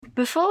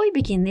Before we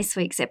begin this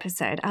week's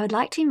episode, I would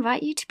like to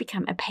invite you to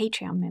become a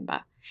Patreon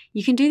member.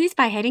 You can do this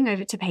by heading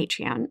over to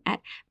Patreon at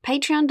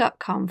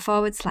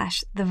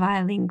patreon.com/The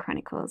Violin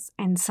Chronicles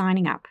and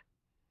signing up.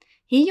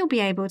 Here you'll be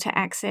able to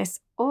access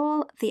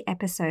all the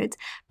episodes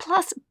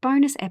plus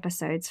bonus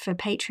episodes for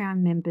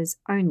Patreon members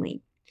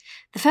only.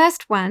 The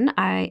first one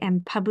I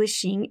am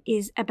publishing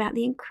is about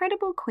the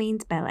incredible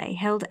Queen's Ballet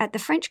held at the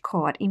French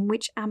court in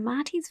which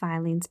Amati's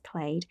violins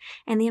played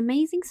and the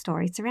amazing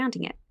story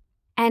surrounding it.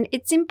 And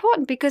it's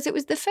important because it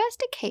was the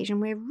first occasion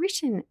where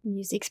written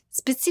music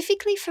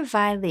specifically for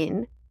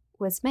violin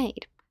was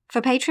made.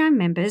 For Patreon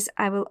members,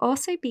 I will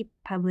also be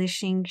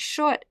publishing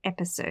short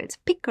episodes,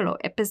 piccolo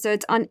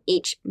episodes on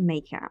each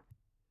maker.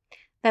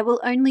 They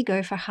will only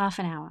go for half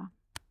an hour.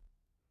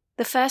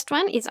 The first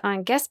one is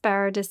on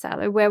Gasparo da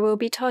Salo, where we'll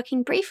be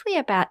talking briefly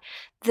about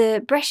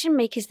the Brescian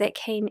makers that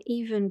came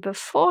even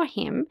before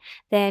him,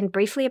 then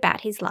briefly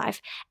about his life,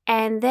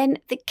 and then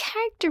the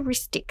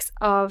characteristics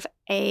of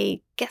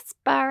a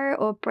Gasparo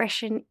or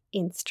Brescian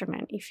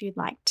instrument, if you'd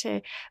like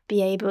to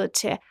be able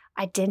to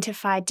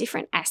identify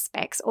different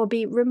aspects or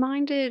be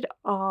reminded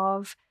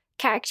of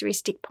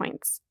characteristic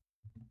points.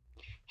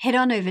 Head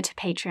on over to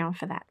Patreon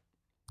for that.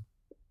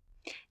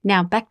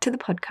 Now back to the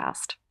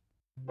podcast.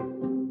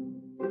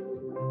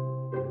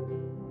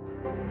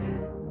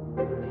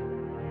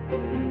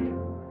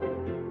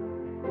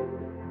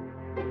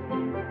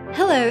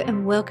 Hello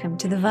and welcome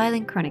to the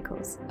Violin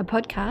Chronicles, a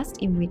podcast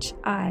in which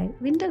I,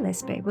 Linda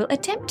Lespe, will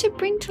attempt to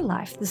bring to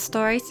life the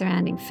story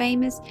surrounding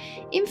famous,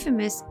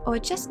 infamous, or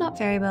just not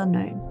very well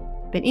known,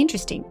 but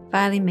interesting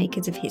violin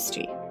makers of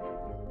history.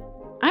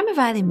 I'm a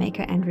violin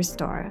maker and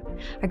restorer.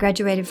 I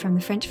graduated from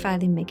the French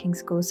Violin Making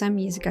School some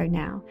years ago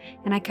now,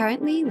 and I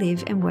currently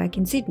live and work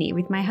in Sydney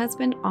with my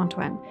husband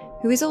Antoine,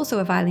 who is also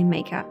a violin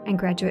maker and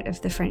graduate of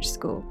the French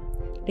school,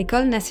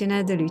 l'École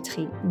Nationale de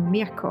Lutherie in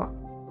Mirecourt.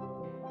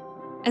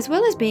 As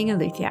well as being a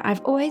luthier, I've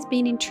always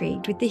been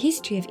intrigued with the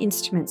history of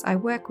instruments I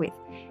work with,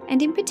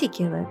 and in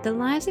particular, the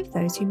lives of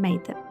those who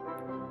made them.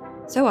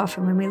 So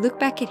often when we look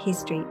back at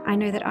history, I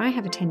know that I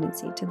have a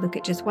tendency to look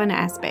at just one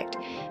aspect,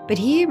 but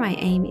here my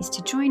aim is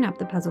to join up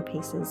the puzzle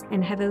pieces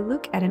and have a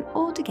look at an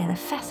altogether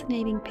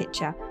fascinating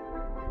picture.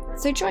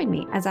 So join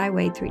me as I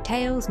wade through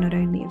tales not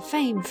only of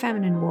fame,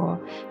 famine and war,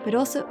 but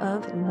also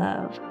of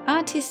love,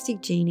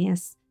 artistic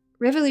genius,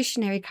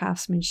 revolutionary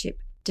craftsmanship,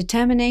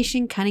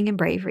 determination, cunning and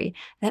bravery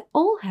that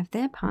all have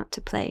their part to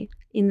play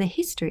in the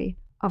history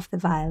of the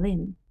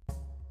violin.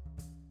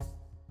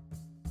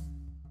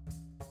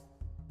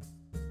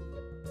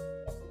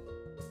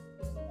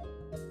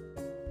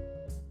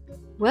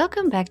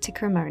 Welcome back to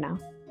Cremona,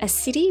 a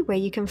city where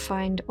you can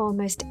find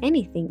almost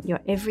anything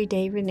your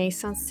everyday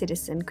Renaissance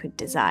citizen could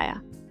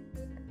desire.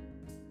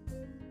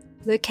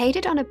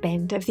 Located on a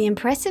bend of the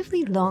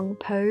impressively long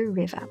Po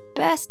River,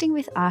 bursting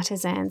with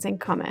artisans and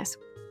commerce,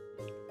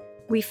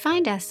 we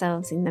find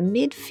ourselves in the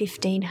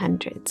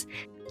mid-1500s,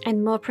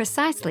 and more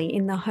precisely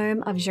in the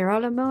home of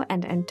Girolamo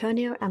and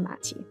Antonio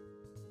Amati,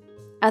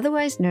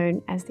 otherwise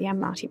known as the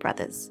Amati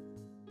Brothers.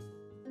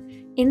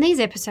 In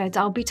these episodes,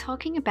 I'll be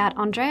talking about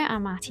Andrea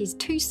Amati's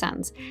two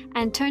sons,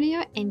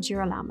 Antonio and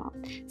Girolamo.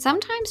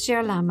 Sometimes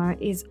Girolamo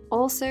is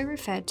also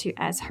referred to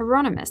as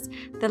Hieronymus,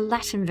 the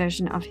Latin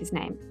version of his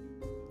name.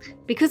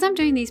 Because I'm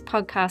doing these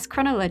podcasts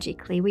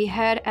chronologically, we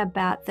heard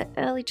about the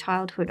early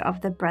childhood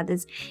of the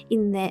brothers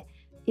in the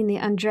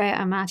Andrea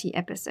Amati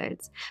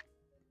episodes.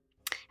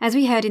 As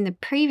we heard in the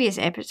previous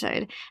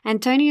episode,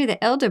 Antonio,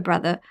 the elder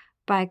brother,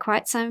 by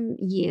quite some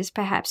years,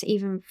 perhaps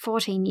even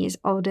 14 years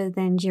older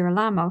than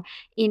Girolamo,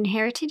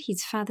 inherited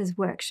his father's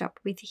workshop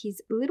with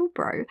his little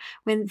bro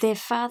when their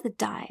father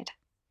died.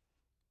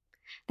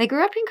 They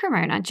grew up in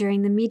Cremona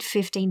during the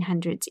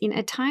mid-1500s in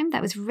a time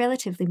that was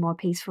relatively more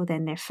peaceful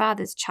than their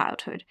father's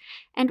childhood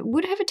and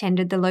would have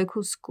attended the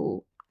local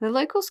school. The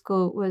local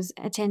school was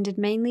attended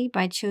mainly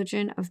by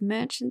children of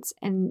merchants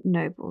and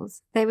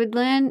nobles. They would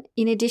learn,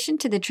 in addition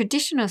to the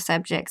traditional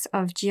subjects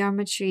of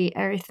geometry,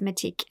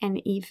 arithmetic,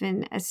 and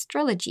even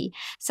astrology,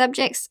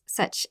 subjects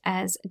such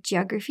as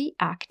geography,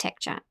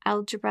 architecture,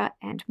 algebra,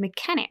 and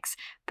mechanics,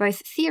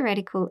 both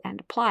theoretical and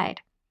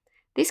applied.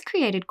 This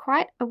created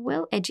quite a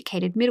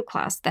well-educated middle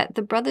class that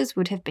the brothers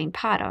would have been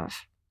part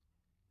of.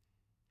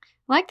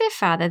 Like their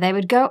father, they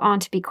would go on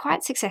to be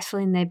quite successful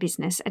in their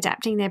business,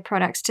 adapting their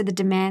products to the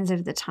demands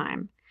of the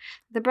time.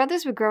 The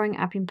brothers were growing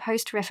up in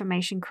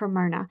post-Reformation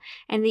Cremona,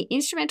 and the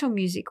instrumental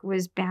music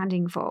was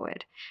bounding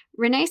forward.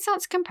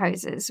 Renaissance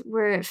composers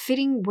were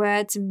fitting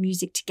words and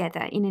music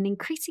together in an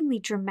increasingly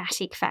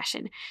dramatic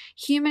fashion.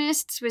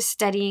 Humanists were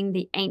studying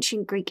the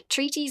ancient Greek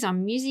treatises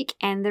on music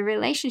and the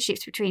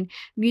relationships between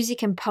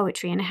music and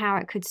poetry and how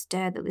it could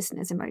stir the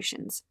listener's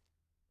emotions.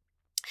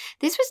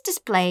 This was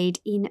displayed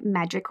in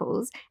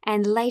madrigals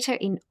and later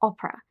in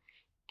opera.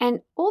 And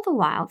all the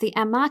while, the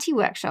Amati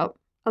workshop,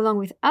 along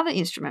with other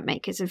instrument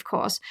makers, of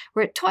course,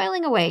 were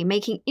toiling away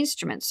making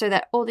instruments so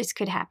that all this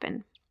could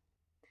happen.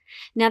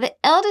 Now, the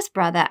eldest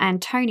brother,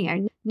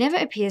 Antonio, never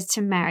appears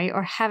to marry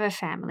or have a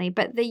family,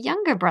 but the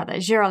younger brother,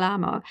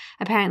 Girolamo,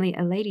 apparently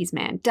a ladies'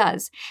 man,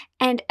 does.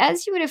 And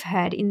as you would have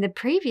heard in the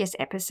previous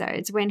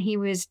episodes, when he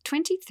was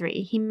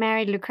 23, he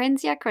married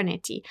Lucrezia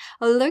Cronetti,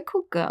 a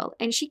local girl,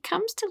 and she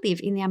comes to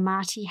live in the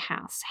Amati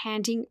house,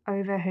 handing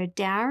over her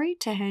dowry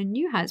to her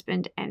new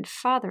husband and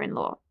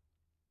father-in-law.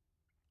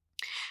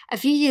 A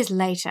few years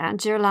later,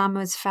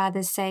 Girolamo's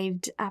father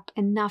saved up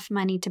enough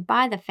money to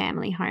buy the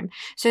family home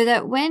so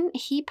that when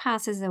he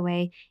passes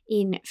away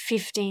in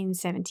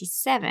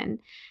 1577,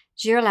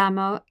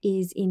 Girolamo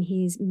is in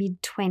his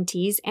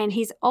mid-20s and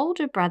his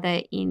older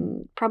brother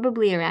in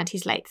probably around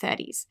his late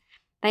 30s.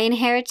 They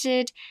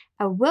inherited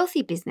a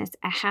wealthy business,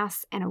 a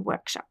house and a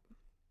workshop.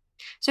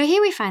 So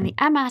here we find the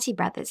Amati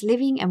brothers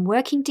living and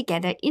working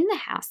together in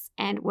the house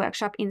and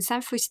workshop in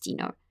San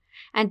Faustino.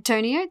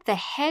 Antonio, the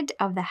head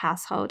of the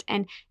household,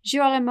 and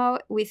Girolamo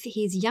with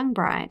his young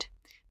bride.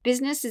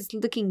 Business is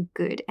looking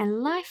good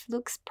and life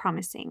looks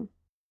promising.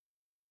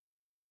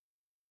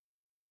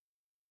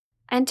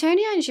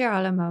 Antonio and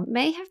Girolamo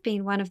may have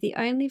been one of the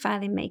only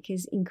violin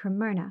makers in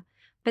Cremona,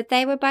 but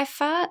they were by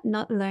far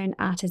not lone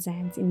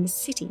artisans in the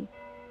city.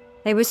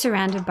 They were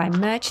surrounded by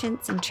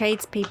merchants and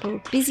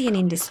tradespeople busy in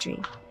industry.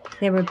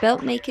 There were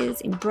belt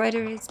makers,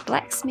 embroiderers,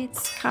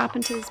 blacksmiths,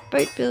 carpenters,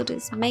 boat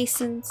builders,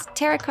 masons,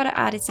 terracotta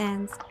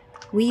artisans,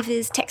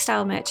 weavers,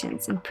 textile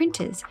merchants, and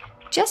printers,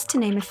 just to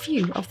name a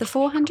few of the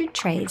 400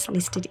 trades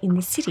listed in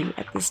the city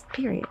at this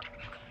period.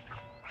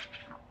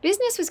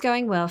 Business was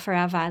going well for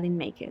our violin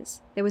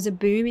makers. There was a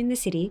boom in the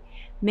city.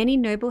 Many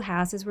noble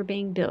houses were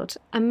being built,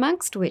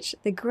 amongst which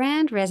the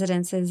grand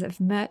residences of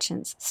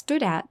merchants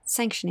stood out,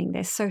 sanctioning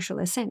their social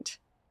ascent.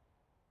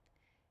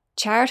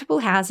 Charitable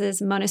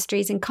houses,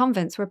 monasteries and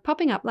convents were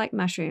popping up like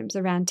mushrooms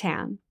around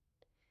town.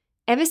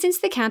 Ever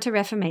since the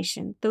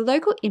Counter-Reformation, the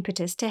local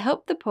impetus to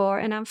help the poor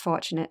and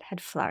unfortunate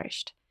had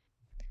flourished.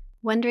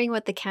 Wondering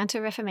what the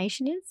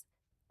Counter-Reformation is?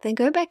 Then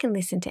go back and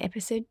listen to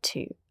episode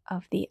 2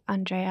 of the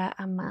Andrea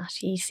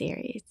Amati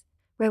series,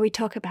 where we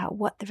talk about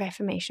what the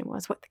Reformation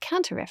was, what the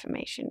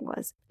Counter-Reformation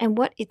was, and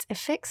what its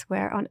effects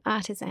were on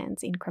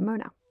artisans in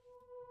Cremona.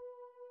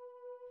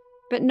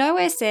 But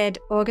nowhere said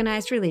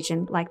organised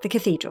religion like the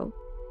cathedral.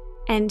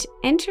 And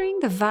entering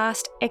the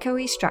vast,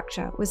 echoey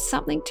structure was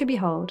something to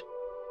behold,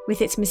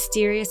 with its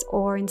mysterious,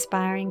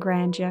 awe-inspiring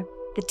grandeur,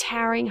 the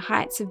towering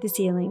heights of the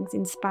ceilings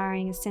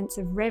inspiring a sense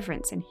of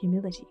reverence and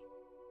humility.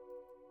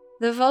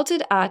 The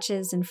vaulted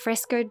arches and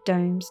frescoed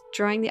domes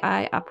drawing the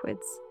eye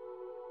upwards,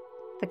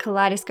 the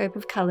kaleidoscope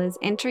of colours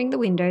entering the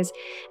windows,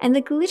 and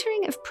the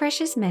glittering of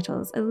precious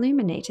metals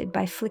illuminated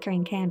by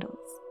flickering candles.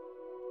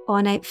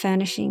 Ornate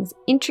furnishings,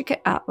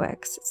 intricate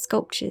artworks,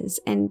 sculptures,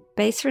 and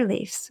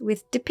bas-reliefs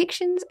with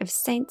depictions of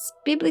saints,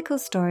 biblical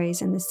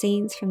stories, and the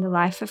scenes from the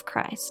life of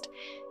Christ,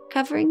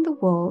 covering the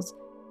walls,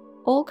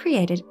 all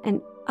created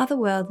an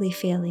otherworldly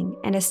feeling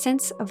and a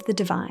sense of the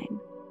divine.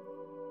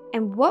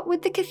 And what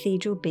would the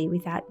cathedral be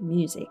without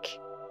music?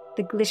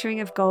 The glittering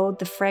of gold,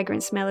 the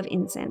fragrant smell of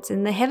incense,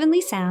 and the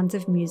heavenly sounds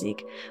of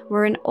music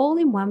were an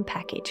all-in-one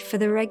package for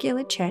the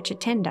regular church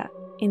attender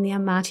in the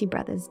Amati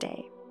Brothers'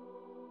 day.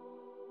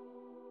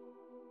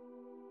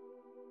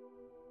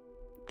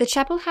 The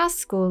Chapel House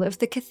School of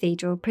the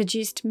Cathedral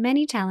produced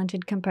many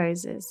talented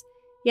composers,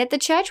 yet the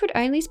church would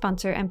only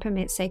sponsor and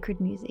permit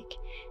sacred music,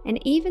 and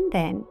even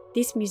then,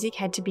 this music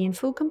had to be in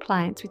full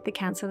compliance with the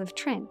Council of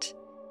Trent.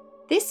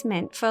 This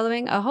meant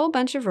following a whole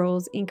bunch of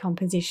rules in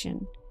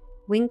composition.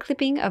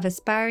 Wing-clipping of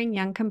aspiring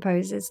young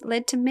composers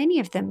led to many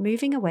of them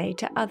moving away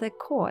to other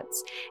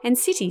courts and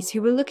cities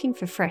who were looking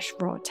for fresh,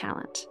 raw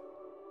talent.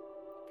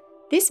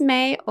 This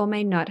may or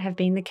may not have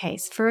been the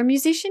case for a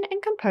musician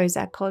and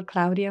composer called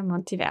Claudio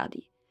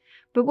Monteverdi.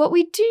 But what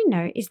we do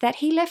know is that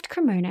he left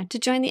Cremona to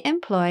join the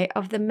employ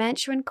of the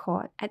Mantuan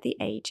court at the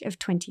age of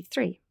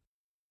 23.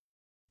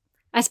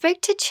 I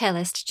spoke to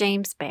cellist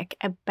James Beck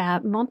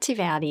about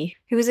Monteverdi,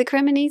 who was a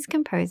Cremonese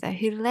composer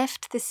who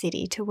left the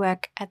city to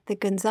work at the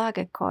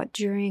Gonzaga court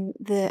during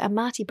the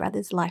Amati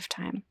brothers'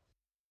 lifetime.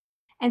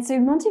 And so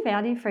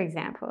Monteverdi, for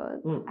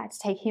example, to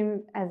take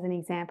him as an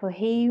example,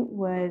 he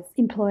was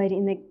employed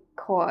in the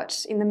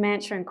court, in the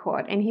Mantuan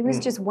court, and he was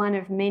just one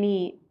of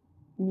many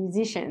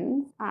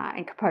musicians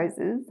and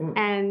composers.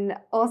 And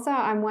also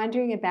I'm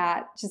wondering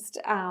about just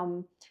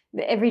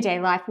the everyday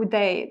life. Would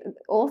they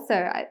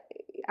also,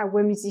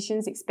 were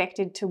musicians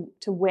expected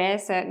to wear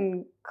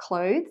certain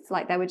clothes?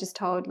 Like they were just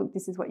told, look,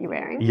 this is what you're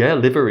wearing? Yeah,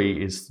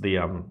 livery is the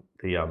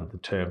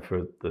term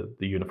for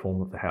the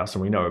uniform of the house,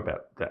 and we know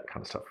about that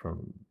kind of stuff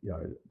from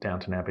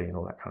Downton Abbey and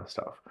all that kind of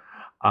stuff.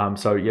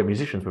 So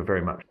musicians were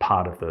very much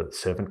part of the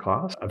servant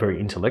class, a very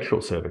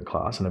intellectual servant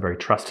class and a very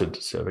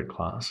trusted servant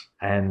class.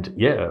 And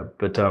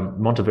but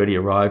Monteverdi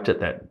arrived at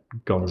that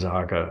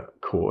Gonzaga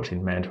court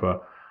in Mantua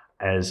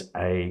as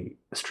a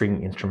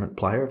string instrument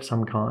player of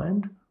some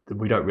kind.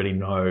 We don't really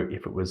know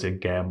if it was a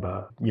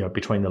gamba,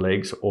 between the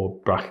legs, or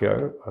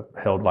braccio,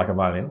 held like a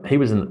violin. He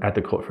was at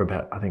the court for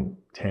about, I think,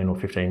 10 or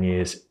 15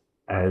 years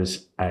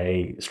as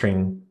a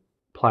string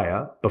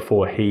player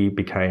before he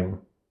became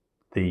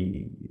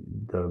the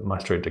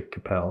maestro de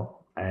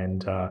capelle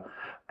and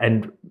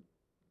And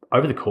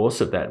over the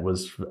course of that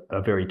was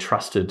a very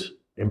trusted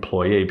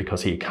employee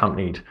because he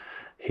accompanied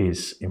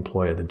his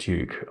employer, the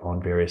Duke,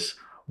 on various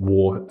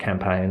war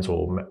campaigns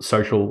or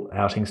social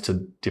outings to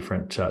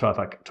different to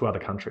other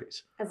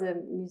countries. As a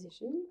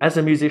musician? As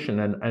a musician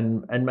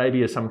and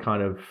maybe as some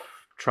kind of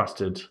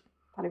trusted...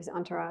 Part of his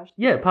entourage?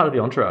 Yeah, part of the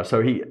entourage.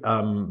 So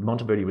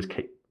Monteverdi was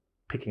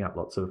picking up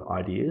lots of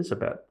ideas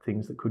about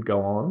things that could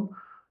go on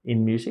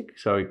in music.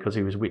 So because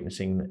he was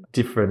witnessing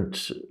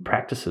different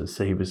practices.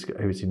 So he was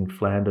in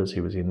Flanders,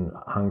 he was in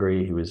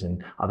Hungary, he was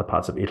in other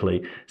parts of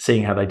Italy,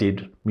 seeing how they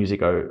did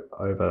music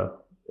over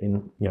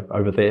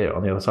there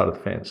on the other side of the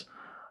fence.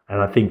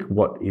 And I think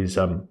what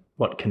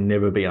can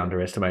never be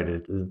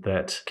underestimated is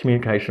that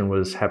communication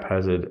was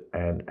haphazard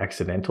and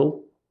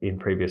accidental in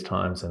previous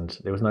times, and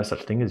there was no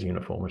such thing as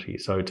uniformity.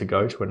 So to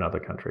go to another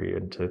country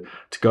and to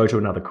go to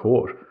another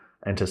court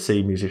and to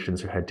see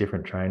musicians who had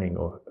different training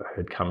or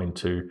had come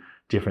into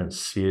different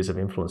spheres of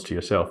influence to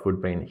yourself would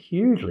have been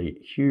hugely,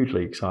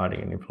 hugely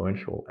exciting and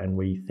influential. And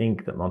we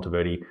think that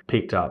Monteverdi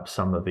picked up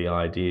some of the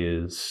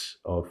ideas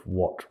of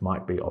what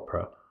might be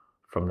opera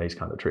from these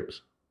kind of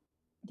trips.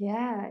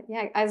 Yeah.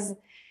 As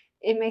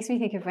it makes me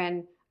think of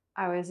when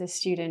I was a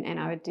student and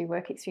I would do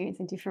work experience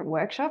in different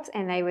workshops,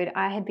 and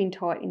I had been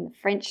taught in the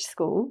French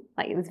school,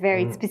 like it was a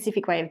very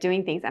specific way of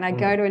doing things. And I'd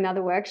go to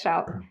another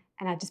workshop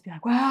and I'd just be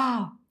like,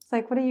 wow, it's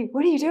like, what are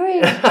you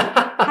doing?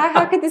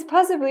 how could this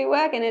possibly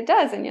work? And it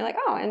does. And you're like,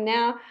 oh, and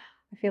now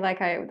I feel like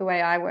the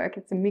way I work,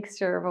 it's a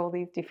mixture of all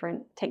these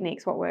different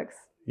techniques, what works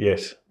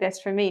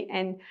best for me.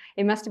 And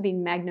it must have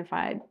been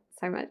magnified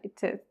so much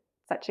to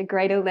such a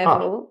greater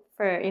level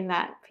in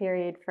that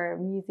period for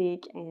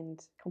music and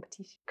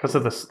competition. Because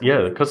of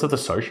the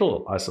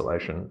social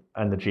isolation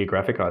and the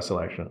geographic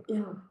isolation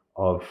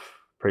of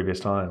previous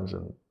times.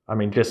 And I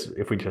mean,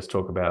 if we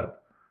talk about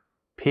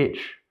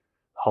pitch,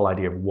 the whole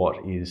idea of what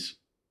is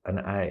an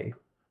A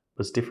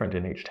was different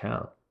in each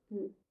town.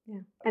 Yeah,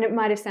 and it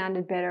might have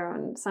sounded better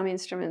on some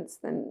instruments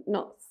than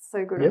not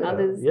so good on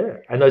others. Yeah,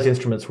 and those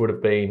instruments would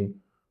have been,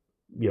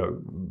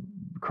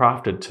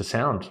 crafted to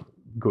sound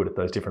good at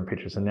those different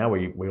pitches, and now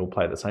we all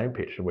play the same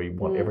pitch and we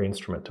want every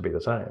instrument to be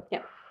the same.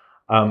 Yeah.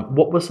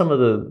 What were some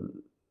of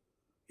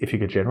if you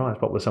could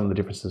generalise, what were some of the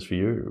differences for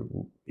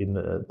you in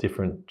the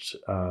different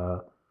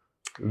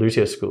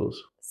luthier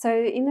schools? So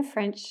in the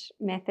French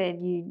method,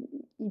 you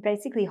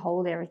basically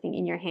hold everything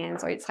in your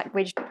hands, or it's like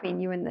wedged between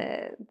you and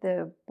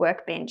the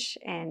workbench,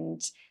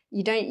 and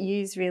you don't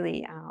use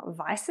really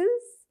vices.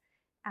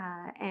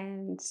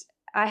 And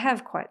I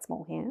have quite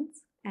small hands,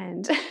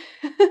 and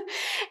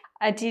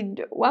I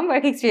did one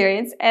work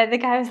experience and the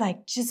guy was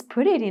like, just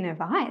put it in a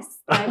vice.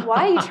 Like,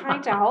 why are you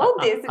trying to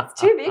hold this?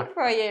 It's too big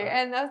for you.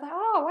 And I was like,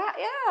 oh, wow,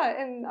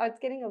 yeah. And I was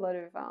getting a lot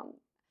of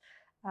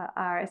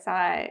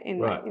RSI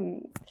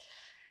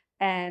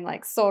and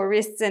like sore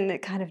wrists, and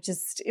it kind of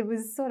it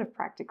was sort of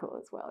practical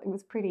as well. It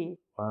was pretty.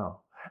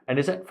 Wow. And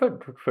is that for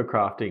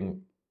crafting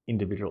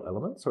individual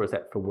elements, or is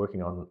that for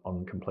working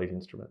on complete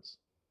instruments?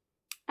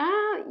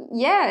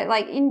 Yeah,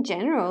 like in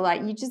general,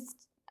 like you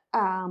just,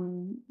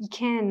 you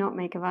cannot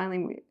make a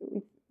violin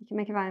you can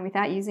make a violin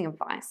without using a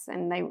vice,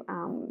 and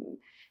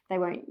they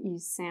won't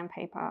use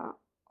sandpaper,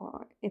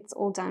 or it's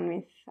all done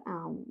with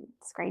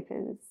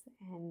scrapers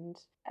and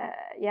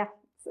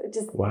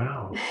just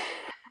wow.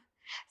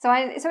 So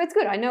it's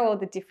good. I know all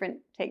the different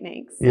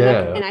techniques.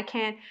 Yeah. And I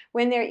can,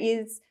 when there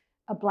is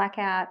a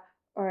blackout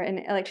or an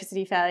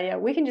electricity failure,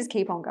 we can just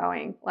keep on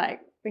going.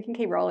 Like we can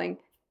keep rolling.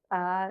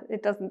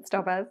 It doesn't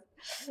stop us.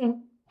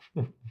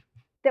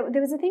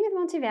 There was a thing with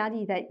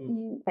Monteverdi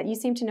that you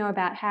seem to know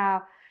about,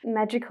 how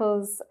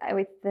madrigals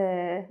with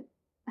the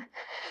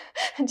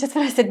just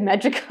when I said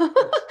madrigal.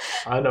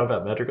 I know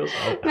about madrigals.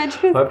 I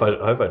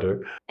hope I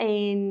do.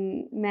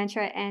 In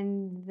Mantua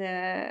and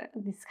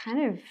this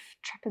kind of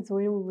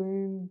trapezoidal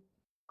room.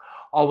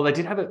 Oh well, they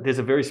did have there's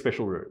a very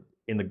special room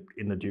in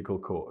the ducal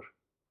court,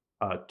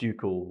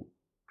 ducal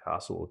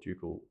castle or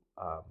ducal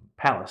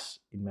palace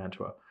in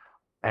Mantua,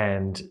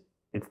 and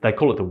they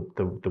call it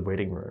the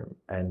wedding room,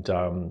 and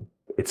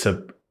it's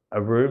a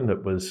room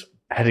that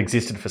had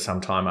existed for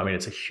some time. I mean,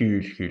 it's a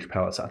huge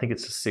palace. I think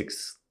it's the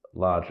 6th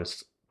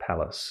largest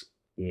palace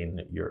in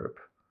Europe.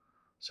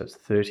 So it's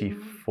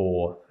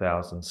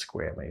 34,000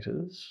 square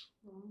meters,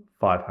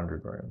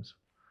 500 rooms.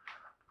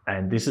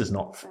 And this is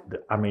not,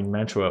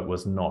 Mantua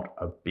was not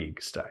a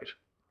big state.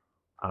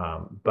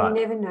 But you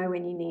never know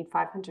when you need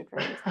 500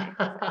 rooms.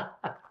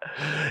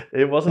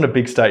 It wasn't a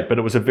big state, but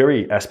it was a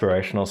very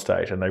aspirational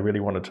state, and they really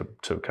wanted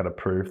to kind of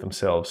prove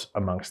themselves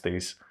amongst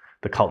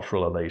the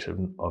cultural elite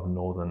of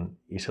northern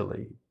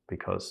Italy,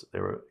 because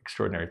there were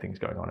extraordinary things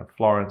going on in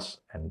Florence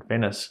and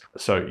Venice.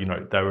 So,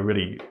 they were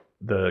really,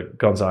 the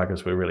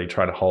Gonzagas were really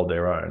trying to hold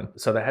their own.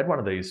 So they had one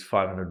of these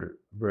 500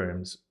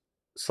 rooms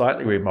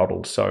slightly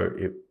remodeled, so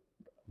it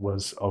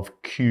was of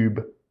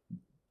cube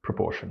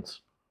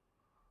proportions.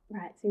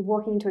 Right, so you're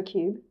walking into a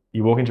cube.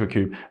 You walk into a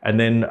cube, and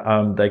then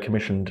they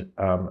commissioned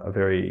a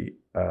very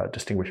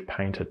distinguished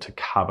painter to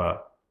cover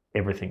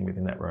everything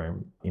within that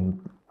room in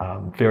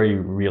very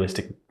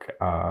realistic,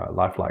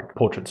 lifelike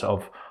portraits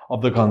of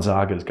the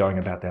Gonzagas going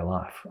about their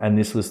life. And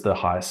this was the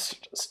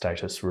highest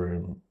status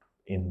room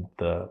in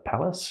the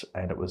palace,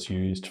 and it was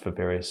used for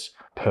various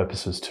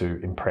purposes to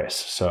impress.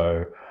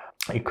 So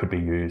it could be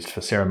used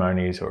for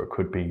ceremonies, or it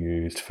could be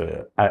used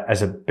for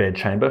as a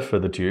bedchamber for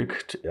the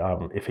Duke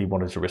if he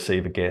wanted to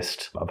receive a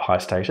guest of high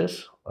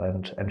status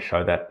and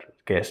show that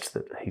guest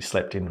that he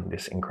slept in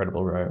this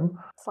incredible room.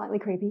 Slightly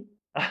creepy.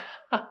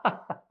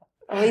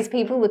 All these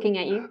people looking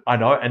at you. I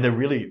know, and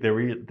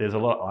there's a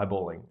lot of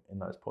eyeballing in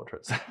those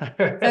portraits. So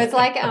it's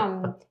like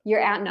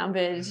you're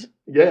outnumbered.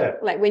 Yeah.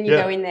 Like when you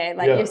go in there,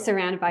 like you're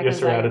surrounded by Gonzagas. You're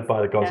surrounded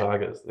by the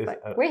Gonzagas. Yeah.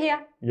 Like, we're here.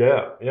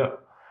 Yeah.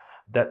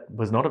 That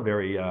was not a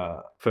very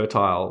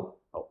fertile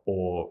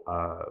or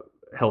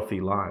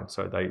healthy line,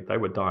 so they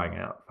were dying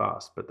out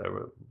fast, but there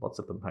were lots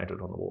of them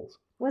painted on the walls.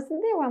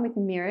 Wasn't there one with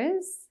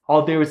mirrors?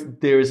 Oh, there was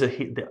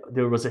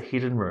a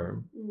hidden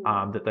room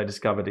that they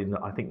discovered in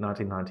I think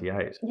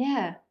 1998.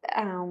 Yeah,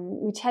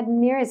 which had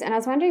mirrors, and I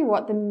was wondering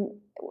what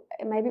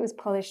maybe it was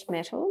polished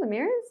metal. The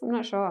mirrors, I'm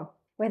not sure.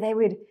 Where they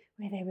would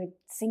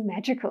sing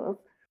madrigals.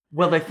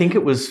 Well, they think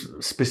it was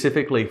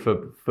specifically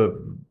for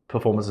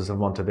performances of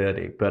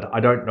Monteverdi, but I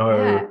don't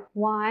know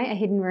why a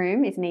hidden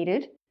room is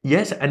needed.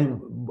 Yes,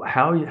 and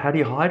how do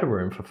you hide a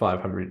room for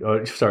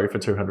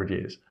 200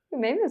 years?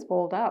 Maybe it was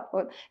walled up.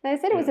 Or they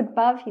said it was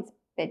above his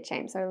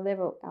bedchamber, so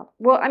level up.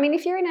 Well, I mean,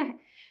 if you're in a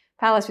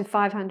palace with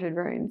 500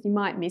 rooms, you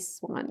might miss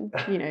one,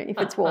 if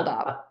it's walled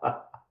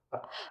up.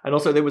 And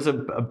also there were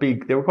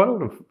quite a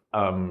lot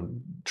of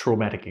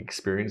traumatic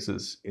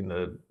experiences in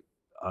the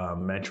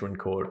Mantuan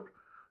court.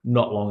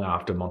 Not long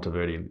after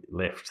Monteverdi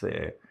left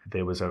there,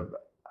 there was a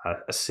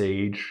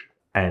siege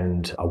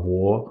and a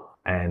war,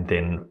 and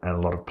then a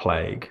lot of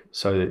plague.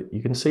 So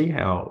you can see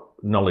how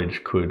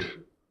knowledge could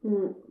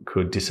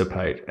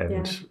dissipate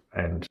and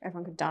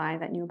everyone could die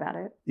that knew about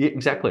it. Yeah,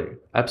 exactly.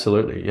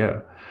 Absolutely, yeah.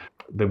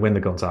 When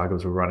the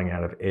Gonzagas were running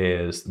out of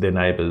heirs, their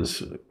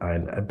neighbours,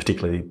 and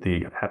particularly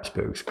the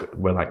Habsburgs,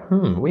 were like,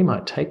 we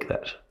might take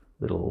that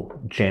little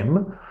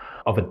gem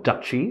of a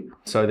duchy.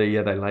 So they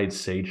laid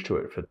siege to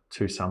it for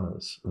 2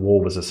 summers.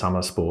 War was a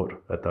summer sport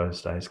at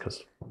those days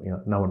because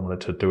no one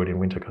wanted to do it in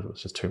winter because it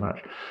was just too much.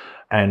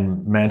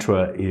 And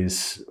Mantua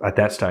is, at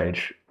that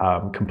stage,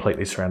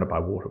 completely surrounded by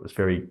water. It was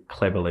very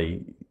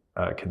cleverly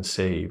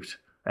conceived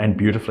and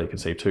beautifully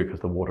conceived too, because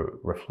the water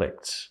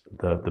reflects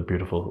the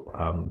beautiful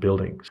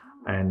buildings.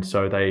 And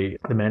so the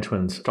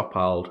Mantuans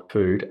stockpiled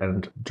food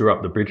and drew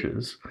up the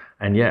bridges.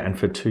 And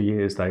for 2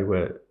 years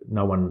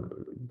no one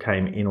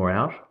came in or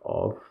out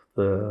of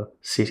the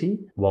city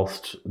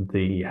whilst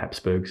the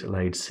Habsburgs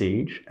laid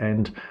siege.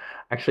 And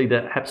actually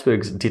the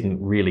Habsburgs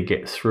didn't really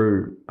get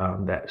through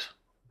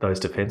those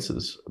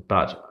defences,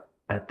 but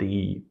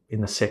in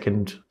the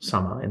second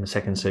summer, in the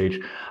second siege,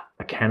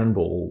 a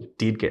cannonball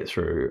did get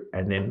through,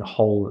 and then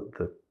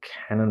the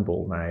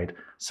cannonball made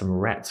some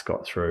rats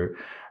got through,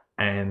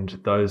 and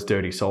those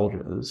dirty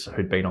soldiers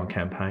who'd been on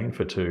campaign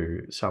for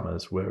 2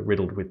 summers were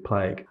riddled with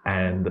plague,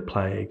 and the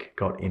plague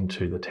got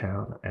into the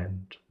town,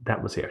 and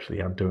that was actually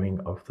the undoing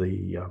of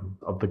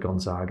the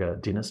Gonzaga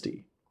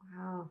dynasty.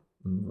 Wow.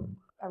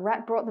 A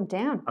rat brought them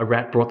down. A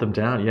rat brought them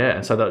down, yeah.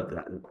 And so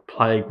the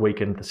plague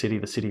weakened the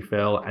city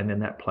fell, and then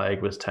that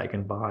plague was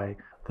taken by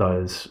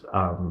those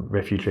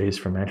refugees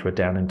from Mantua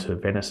down into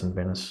Venice, and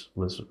Venice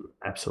was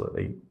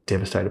absolutely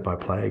devastated by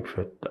plague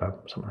for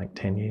something like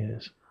 10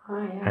 years.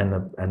 Oh,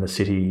 yeah. And the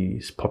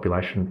city's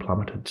population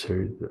plummeted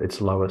to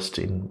its lowest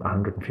in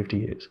 150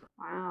 years.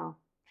 Wow.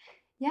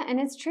 Yeah, and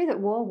it's true that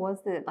war was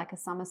a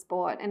summer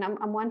sport, and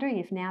I'm wondering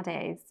if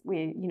nowadays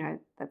we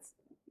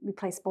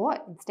play sport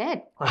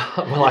instead.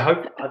 Well,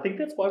 I think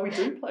that's why we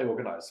do play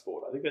organised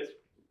sport. I think that's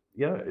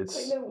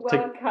it's like the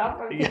World Cup.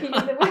 I'm thinking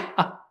of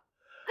the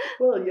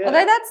Well, yeah.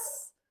 Although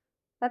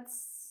that's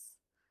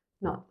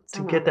not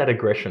to get that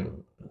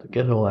aggression, to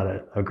get all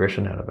that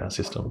aggression out of our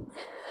system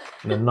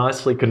in a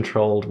nicely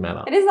controlled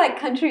manner. It is like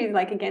countries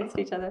against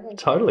each other. It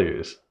totally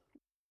is.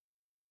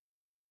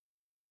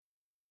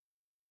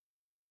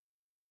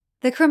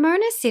 The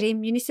Cremona City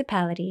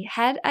municipality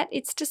had at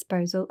its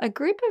disposal a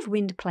group of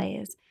wind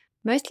players,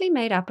 mostly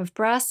made up of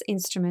brass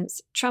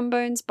instruments,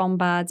 trombones,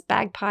 bombards,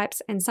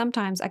 bagpipes, and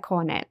sometimes a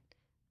cornet.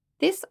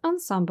 This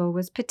ensemble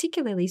was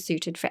particularly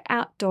suited for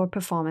outdoor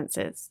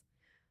performances.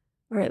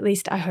 Or at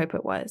least I hope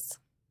it was.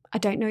 I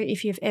don't know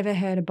if you've ever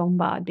heard a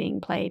bombard being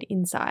played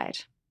inside.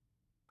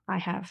 I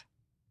have.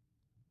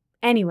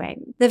 Anyway,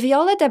 the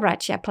viola da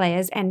braccia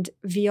players and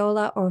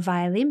viola or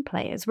violin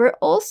players were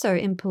also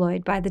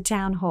employed by the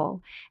town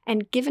hall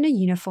and given a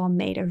uniform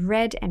made of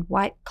red and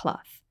white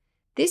cloth.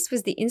 This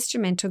was the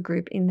instrumental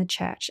group in the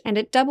church, and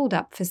it doubled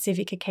up for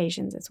civic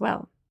occasions as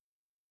well.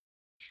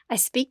 I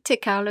speak to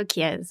Carlo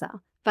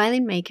Chiesa,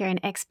 violin maker and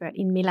expert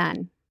in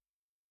Milan.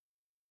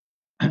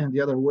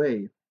 The other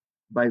way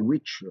by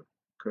which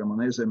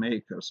Cremonese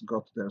makers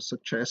got their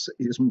success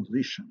is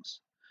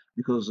musicians,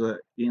 because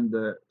in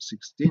the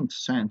 16th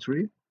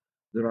century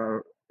there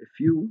are a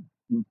few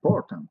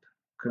important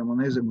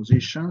Cremonese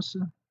musicians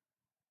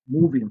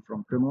moving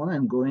from Cremona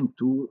and going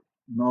to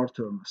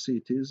northern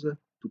cities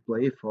to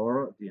play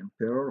for the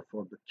emperor,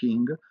 for the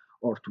king,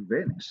 or to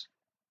Venice.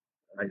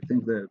 I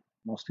think the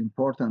most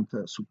important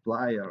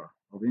supplier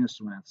of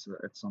instruments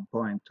at some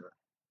point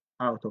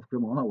out of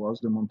Cremona was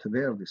the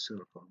Monteverdi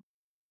Circle.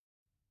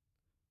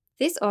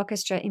 This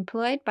orchestra,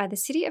 employed by the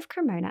city of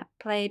Cremona,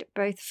 played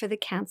both for the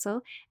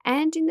council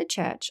and in the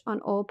church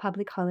on all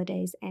public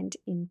holidays and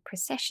in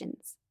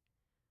processions.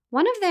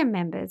 One of their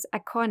members, a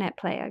cornet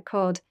player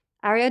called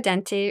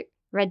Ariodante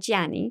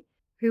Reggiani,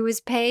 who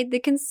was paid the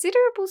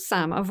considerable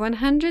sum of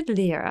 100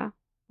 lire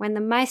when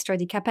the maestro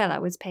di capella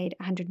was paid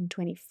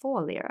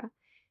 124 lire,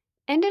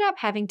 ended up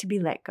having to be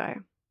let go.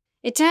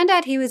 It turned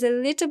out he was a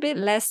little bit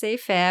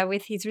laissez-faire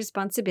with his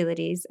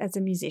responsibilities as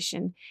a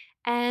musician,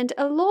 and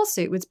a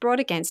lawsuit was brought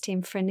against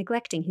him for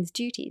neglecting his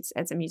duties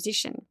as a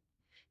musician.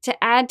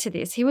 To add to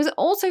this, he was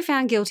also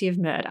found guilty of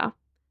murder.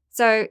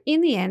 So,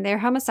 in the end, their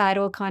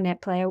homicidal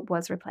cornet player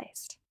was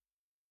replaced.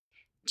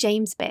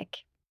 James Beck.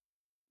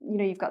 You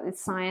know, you've got the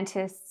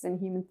scientists and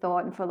human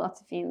thought and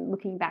philosophy and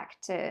looking back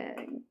to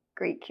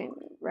Greek and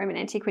Roman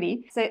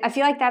antiquity. So I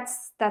feel like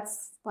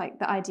that's like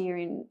the idea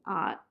in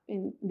art,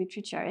 in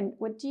literature. And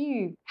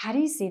how do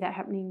you see that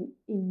happening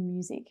in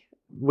music?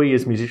 We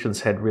as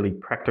musicians had really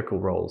practical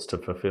roles to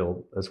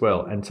fulfill as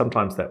well. And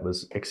sometimes that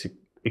was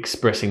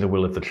expressing the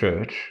will of the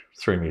church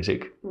through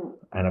music.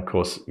 And of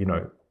course, you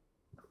know,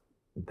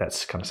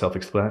 that's kind of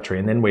self-explanatory.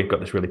 And then we've got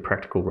this really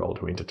practical role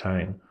to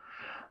entertain.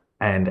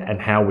 And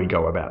how we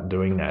go about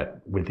doing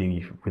that with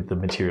the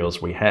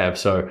materials we have.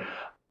 So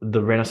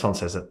the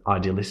Renaissance as an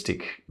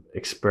idealistic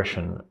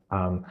expression,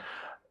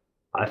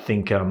 I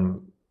think,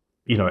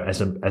 you know,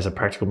 as a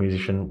practical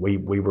musician, we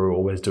were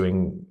always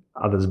doing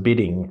others'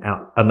 bidding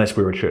out, unless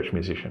we were a church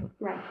musician.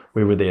 Right.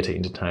 We were there to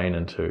entertain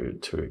and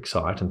to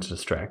excite and to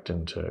distract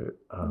and to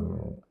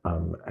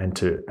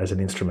as an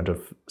instrument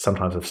of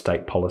sometimes of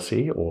state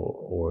policy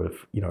or of,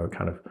 you know,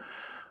 kind of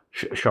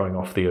showing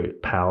off the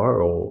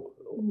power or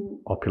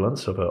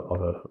opulence of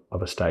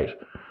a state.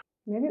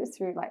 Maybe it was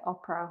through like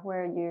opera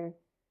where you're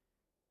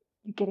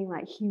getting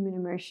like human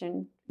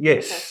emotion.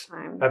 Yes,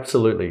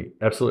 absolutely.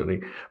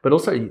 But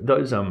also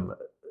those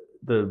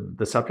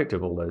the subject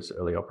of all those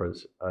early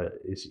operas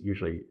is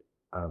usually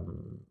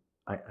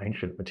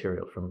ancient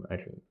material from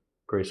ancient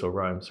Greece or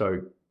Rome.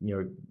 So, you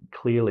know,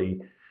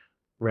 clearly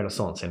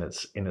Renaissance in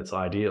its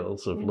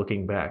ideals of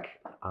looking back.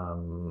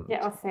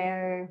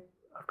 Othello.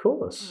 Of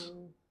course,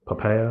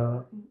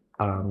 Popea.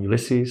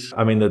 Ulysses.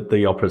 I mean,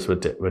 the operas were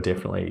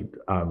definitely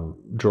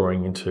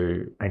drawing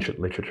into ancient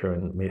literature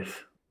and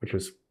myth, which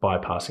was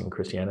bypassing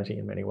Christianity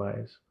in many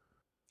ways.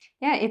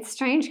 Yeah, it's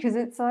strange because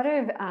it sort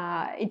of,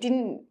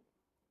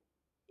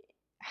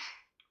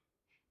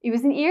 it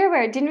was an era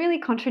where it didn't really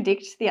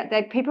contradict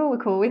people were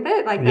cool with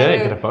it. Like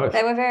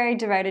they were very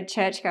devoted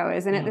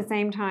churchgoers, and at the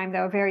same time they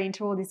were very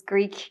into all this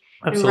Greek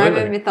and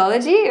Roman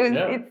mythology.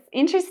 It's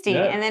interesting,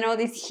 and then all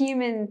this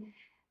human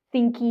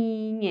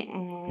thinking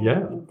and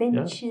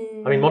invention.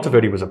 Yeah. I mean,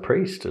 Monteverdi was a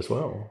priest as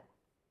well.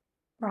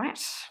 Right.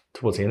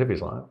 Towards the end of his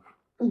life.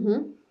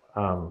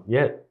 Mm-hmm.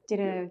 Did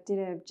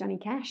a Johnny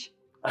Cash.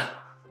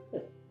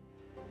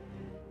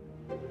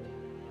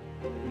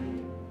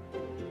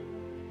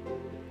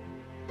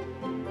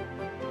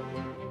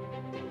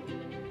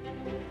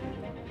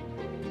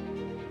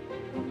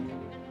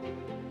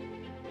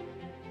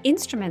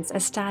 Instruments are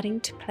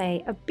starting to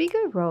play a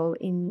bigger role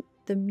in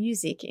the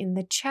music in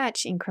the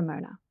church in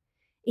Cremona.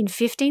 In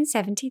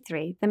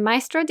 1573, the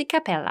maestro di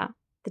capella,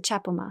 the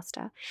chapel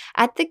master,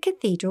 at the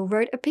cathedral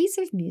wrote a piece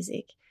of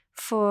music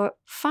for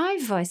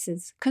 5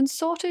 voices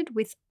consorted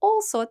with all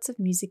sorts of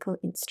musical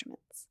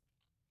instruments.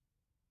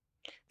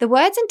 The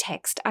words and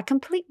text are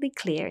completely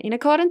clear in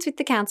accordance with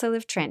the Council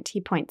of Trent,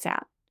 he points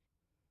out.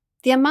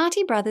 The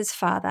Amati Brothers'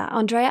 father,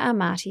 Andrea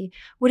Amati,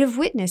 would have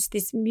witnessed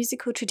this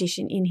musical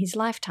tradition in his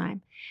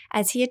lifetime,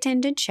 as he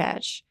attended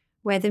church,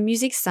 where the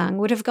music sung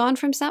would have gone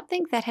from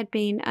something that had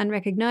been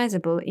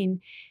unrecognisable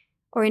in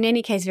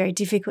any case very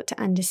difficult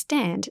to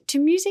understand, to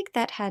music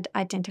that had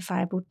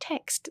identifiable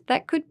text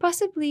that could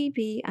possibly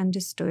be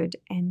understood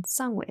and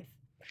sung with.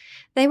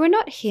 They were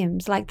not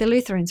hymns like the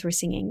Lutherans were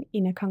singing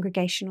in a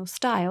congregational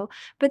style,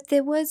 but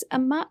there was a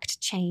marked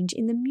change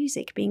in the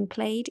music being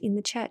played in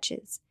the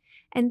churches,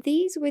 and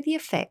these were the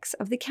effects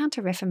of the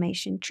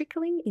Counter-Reformation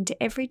trickling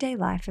into everyday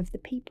life of the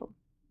people.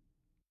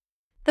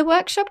 The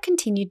workshop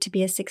continued to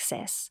be a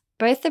success.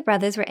 Both the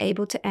brothers were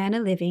able to earn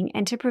a living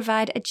and to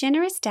provide a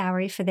generous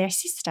dowry for their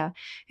sister,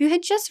 who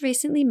had just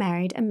recently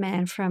married a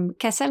man from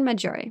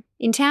Castelmaggiore.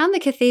 In town, the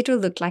cathedral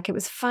looked like it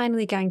was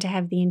finally going to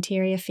have the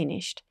interior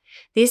finished.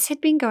 This had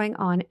been going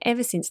on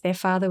ever since their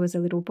father was a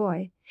little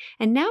boy,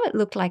 and now it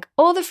looked like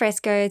all the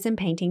frescoes and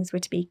paintings were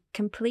to be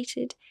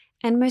completed,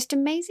 and most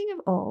amazing of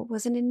all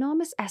was an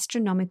enormous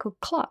astronomical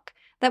clock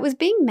that was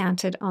being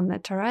mounted on the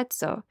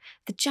terrazzo,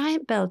 the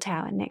giant bell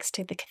tower next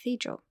to the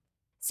cathedral.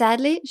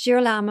 Sadly,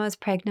 Girolamo's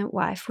pregnant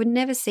wife would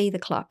never see the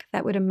clock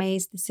that would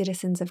amaze the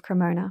citizens of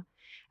Cremona,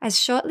 as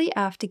shortly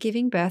after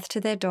giving birth to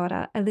their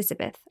daughter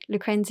Elizabeth,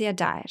 Lucrezia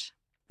died.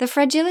 The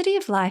fragility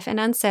of life and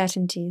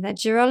uncertainty that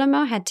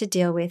Girolamo had to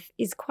deal with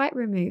is quite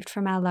removed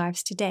from our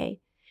lives today,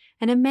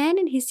 and a man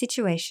in his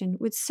situation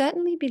would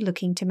certainly be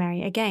looking to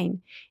marry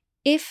again,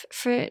 if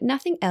for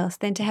nothing else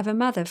than to have a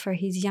mother for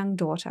his young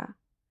daughter.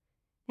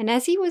 And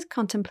as he was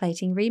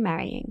contemplating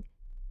remarrying,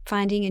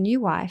 finding a new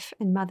wife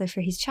and mother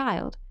for his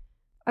child,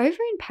 over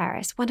in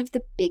Paris, one of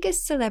the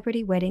biggest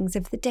celebrity weddings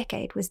of the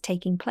decade was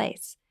taking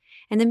place,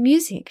 and the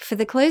music for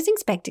the closing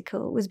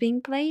spectacle was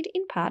being played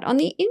in part on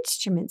the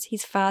instruments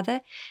his father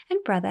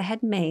and brother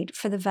had made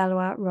for the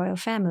Valois royal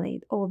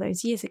family all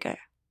those years ago.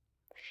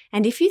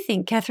 And if you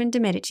think Catherine de'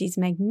 Medici's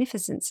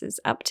magnificences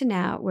up to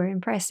now were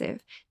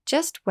impressive,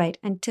 just wait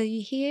until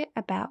you hear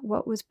about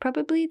what was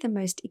probably the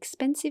most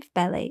expensive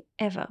ballet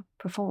ever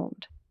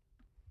performed.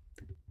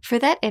 For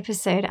that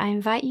episode, I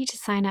invite you to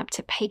sign up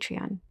to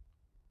Patreon.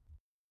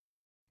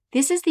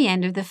 This is the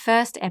end of the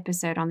first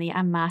episode on the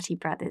Amati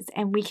Brothers,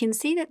 and we can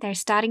see that they're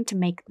starting to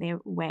make their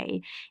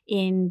way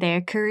in their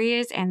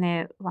careers and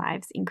their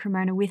lives in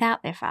Cremona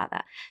without their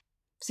father.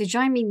 So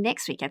join me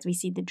next week as we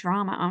see the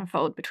drama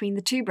unfold between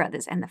the two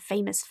brothers and the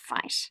famous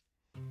fight.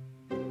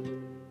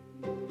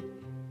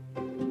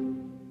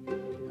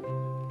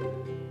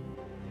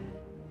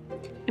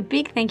 A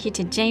big thank you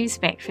to James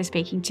Beck for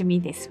speaking to me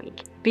this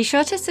week. Be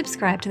sure to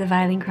subscribe to the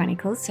Violin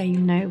Chronicles so you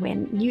know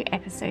when new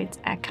episodes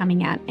are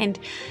coming out, and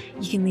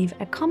you can leave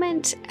a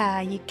comment.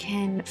 You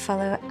can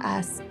follow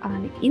us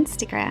on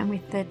Instagram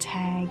with the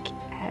tag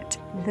at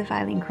The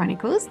Violin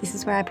Chronicles. This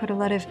is where I put a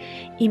lot of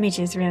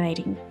images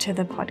relating to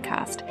the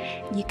podcast.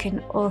 You can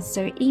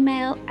also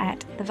email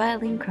at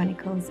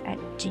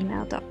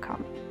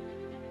theviolinchronicles@gmail.com.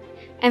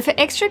 And for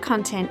extra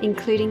content,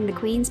 including the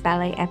Queen's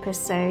Ballet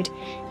episode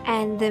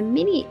and the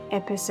mini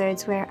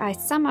episodes where I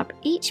sum up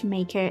each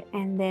maker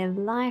and their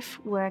life,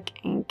 work,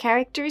 and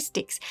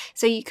characteristics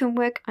so you can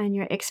work on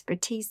your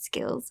expertise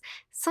skills,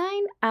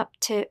 sign up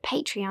to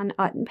Patreon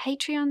at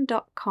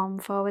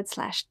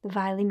patreon.com/The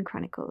Violin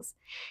Chronicles.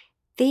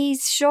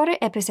 These shorter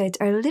episodes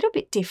are a little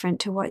bit different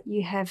to what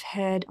you have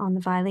heard on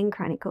the Violin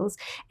Chronicles,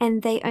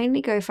 and they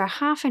only go for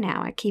half an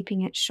hour,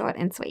 keeping it short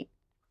and sweet.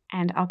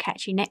 And I'll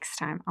catch you next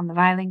time on the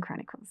Violin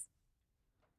Chronicles.